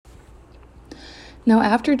Now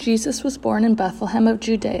after Jesus was born in Bethlehem of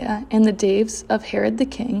Judea, in the days of Herod the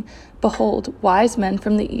king, behold, wise men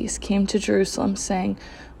from the east came to Jerusalem, saying,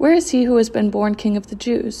 Where is he who has been born King of the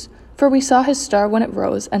Jews? For we saw his star when it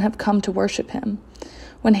rose, and have come to worship him.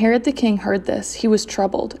 When Herod the king heard this, he was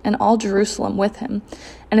troubled, and all Jerusalem with him.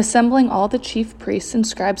 And assembling all the chief priests and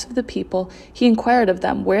scribes of the people, he inquired of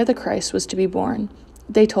them where the Christ was to be born.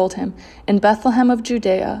 They told him, In Bethlehem of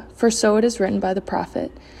Judea, for so it is written by the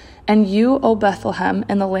prophet, And you, O Bethlehem,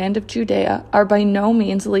 in the land of Judea, are by no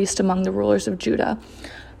means least among the rulers of Judah.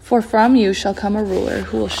 For from you shall come a ruler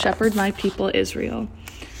who will shepherd my people Israel.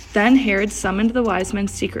 Then Herod summoned the wise men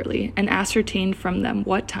secretly, and ascertained from them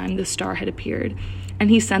what time the star had appeared. And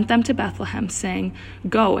he sent them to Bethlehem, saying,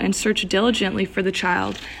 Go and search diligently for the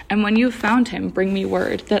child, and when you have found him, bring me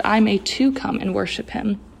word, that I may too come and worship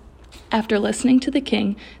him. After listening to the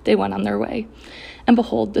king, they went on their way. And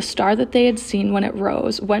behold, the star that they had seen when it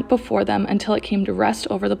rose went before them until it came to rest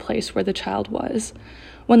over the place where the child was.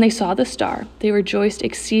 When they saw the star, they rejoiced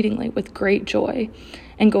exceedingly with great joy.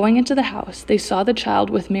 And going into the house, they saw the child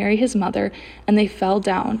with Mary his mother, and they fell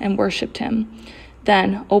down and worshipped him.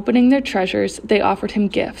 Then, opening their treasures, they offered him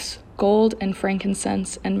gifts, gold and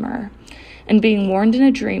frankincense and myrrh. And being warned in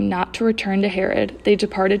a dream not to return to Herod, they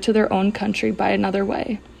departed to their own country by another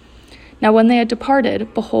way. Now when they had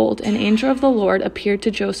departed, behold, an angel of the Lord appeared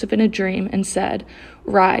to Joseph in a dream and said,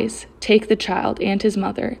 Rise, take the child and his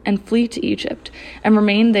mother, and flee to Egypt, and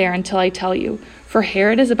remain there until I tell you, for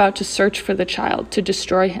Herod is about to search for the child to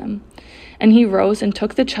destroy him. And he rose and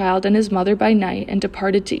took the child and his mother by night and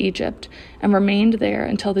departed to Egypt, and remained there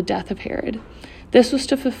until the death of Herod. This was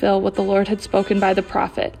to fulfill what the Lord had spoken by the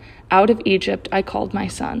prophet, Out of Egypt I called my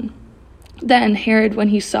son. Then Herod, when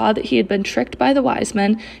he saw that he had been tricked by the wise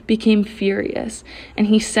men, became furious, and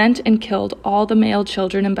he sent and killed all the male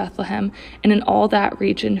children in Bethlehem and in all that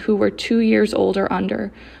region who were 2 years old or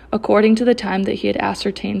under, according to the time that he had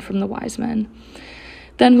ascertained from the wise men.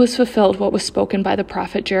 Then was fulfilled what was spoken by the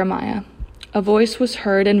prophet Jeremiah. A voice was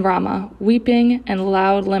heard in Ramah, weeping and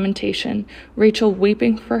loud lamentation, Rachel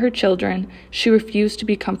weeping for her children. She refused to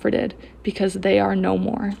be comforted, because they are no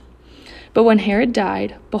more. But when Herod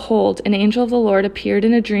died, behold, an angel of the Lord appeared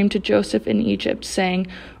in a dream to Joseph in Egypt, saying,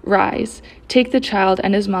 Rise, take the child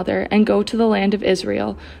and his mother, and go to the land of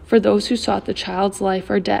Israel, for those who sought the child's life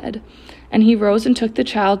are dead. And he rose and took the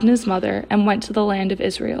child and his mother, and went to the land of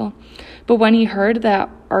Israel. But when he heard that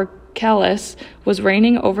Archelaus was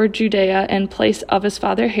reigning over Judea in place of his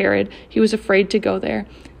father Herod, he was afraid to go there.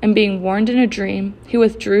 And being warned in a dream, he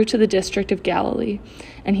withdrew to the district of Galilee.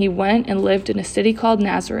 And he went and lived in a city called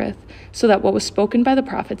Nazareth, so that what was spoken by the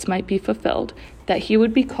prophets might be fulfilled, that he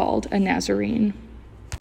would be called a Nazarene.